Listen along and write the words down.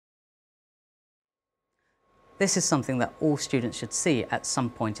This is something that all students should see at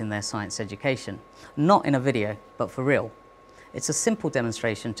some point in their science education. Not in a video, but for real. It's a simple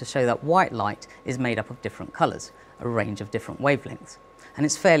demonstration to show that white light is made up of different colours, a range of different wavelengths. And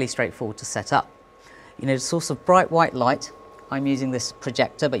it's fairly straightforward to set up. You need a source of bright white light. I'm using this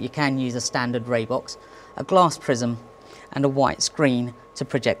projector, but you can use a standard ray box, a glass prism, and a white screen to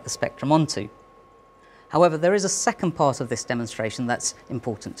project the spectrum onto. However, there is a second part of this demonstration that's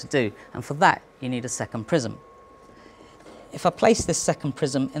important to do, and for that you need a second prism. If I place this second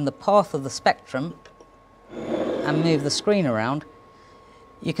prism in the path of the spectrum and move the screen around,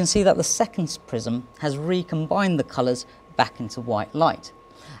 you can see that the second prism has recombined the colours back into white light.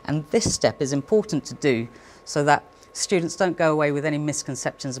 And this step is important to do so that students don't go away with any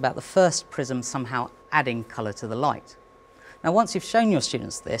misconceptions about the first prism somehow adding colour to the light. Now, once you've shown your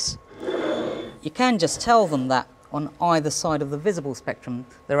students this, you can just tell them that on either side of the visible spectrum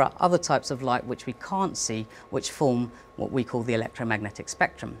there are other types of light which we can't see, which form what we call the electromagnetic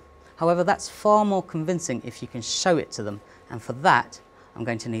spectrum. However, that's far more convincing if you can show it to them, and for that I'm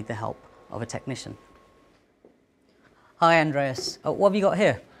going to need the help of a technician. Hi Andreas, what have you got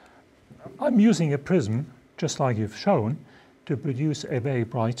here? I'm using a prism, just like you've shown, to produce a very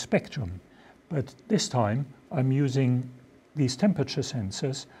bright spectrum. But this time I'm using these temperature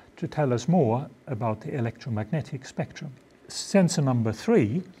sensors to tell us more about the electromagnetic spectrum. Sensor number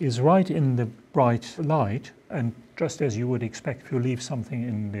 3 is right in the bright light, and just as you would expect if you leave something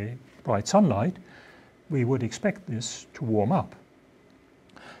in the bright sunlight, we would expect this to warm up.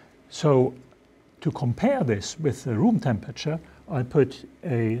 So to compare this with the room temperature, I put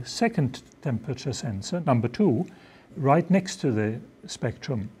a second temperature sensor, number 2, right next to the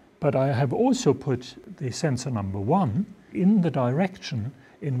spectrum. But I have also put the sensor number 1 in the direction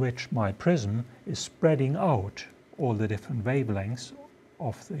in which my prism is spreading out all the different wavelengths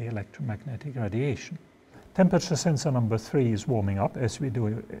of the electromagnetic radiation. Temperature sensor number 3 is warming up, as we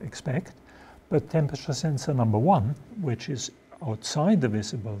do expect, but temperature sensor number 1, which is outside the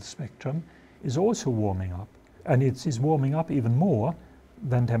visible spectrum, is also warming up, and it is warming up even more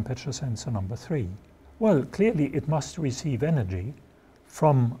than temperature sensor number 3. Well, clearly it must receive energy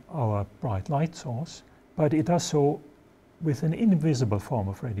from our bright light source, but it does so with an invisible form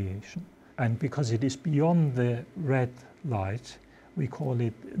of radiation. And because it is beyond the red light, we call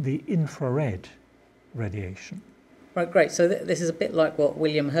it the infrared radiation. Right, great. So this is a bit like what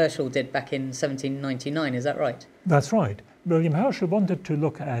William Herschel did back in 1799, is that right? That's right. William Herschel wanted to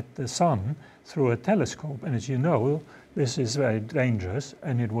look at the sun through a telescope, and as you know, this is very dangerous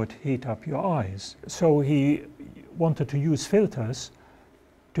and it would heat up your eyes. So he wanted to use filters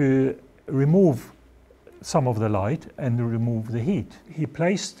to remove some of the light and remove the heat. He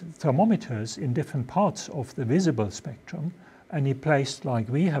placed thermometers in different parts of the visible spectrum, and he placed, like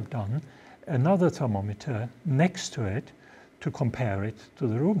we have done, another thermometer next to it to compare it to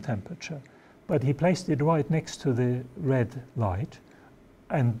the room temperature. But he placed it right next to the red light,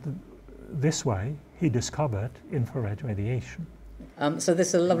 and this way he discovered infrared radiation. So this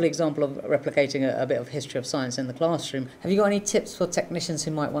is a lovely example of replicating a bit of history of science in the classroom. Have you got any tips for technicians who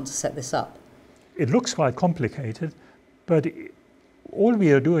might want to set this up? It looks quite complicated, but all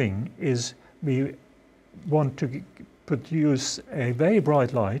we are doing is we want to produce a very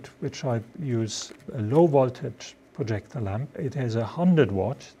bright light, which I use a low voltage projector lamp. It has 100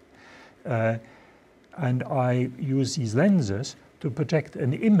 watts, and I use these lenses to project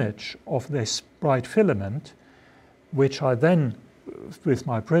an image of this bright filament, which I then, with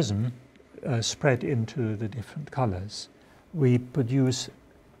my prism, spread into the different colors. We produce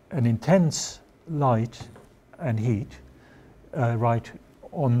an intense light and heat right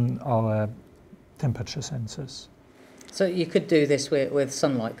on our temperature sensors. So you could do this with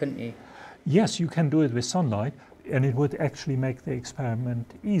sunlight, couldn't you? Yes, you can do it with sunlight, and it would actually make the experiment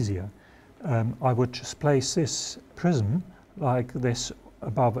easier. I would just place this prism like this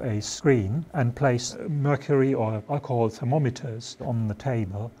above a screen and place mercury or alcohol thermometers on the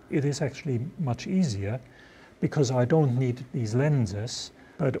table. It is actually much easier because I don't need these lenses.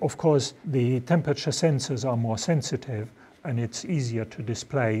 But of course, the temperature sensors are more sensitive, and it's easier to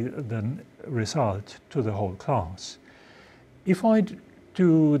display the result to the whole class. If I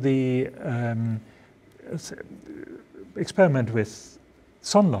do the experiment with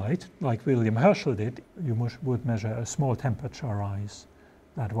sunlight, like William Herschel did, you would measure a small temperature rise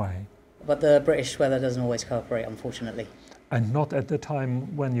that way. But the British weather doesn't always cooperate, unfortunately. And not at the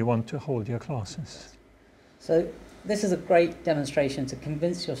time when you want to hold your classes. So this is a great demonstration to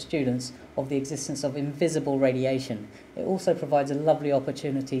convince your students of the existence of invisible radiation. It also provides a lovely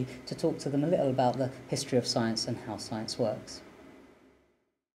opportunity to talk to them a little about the history of science and how science works.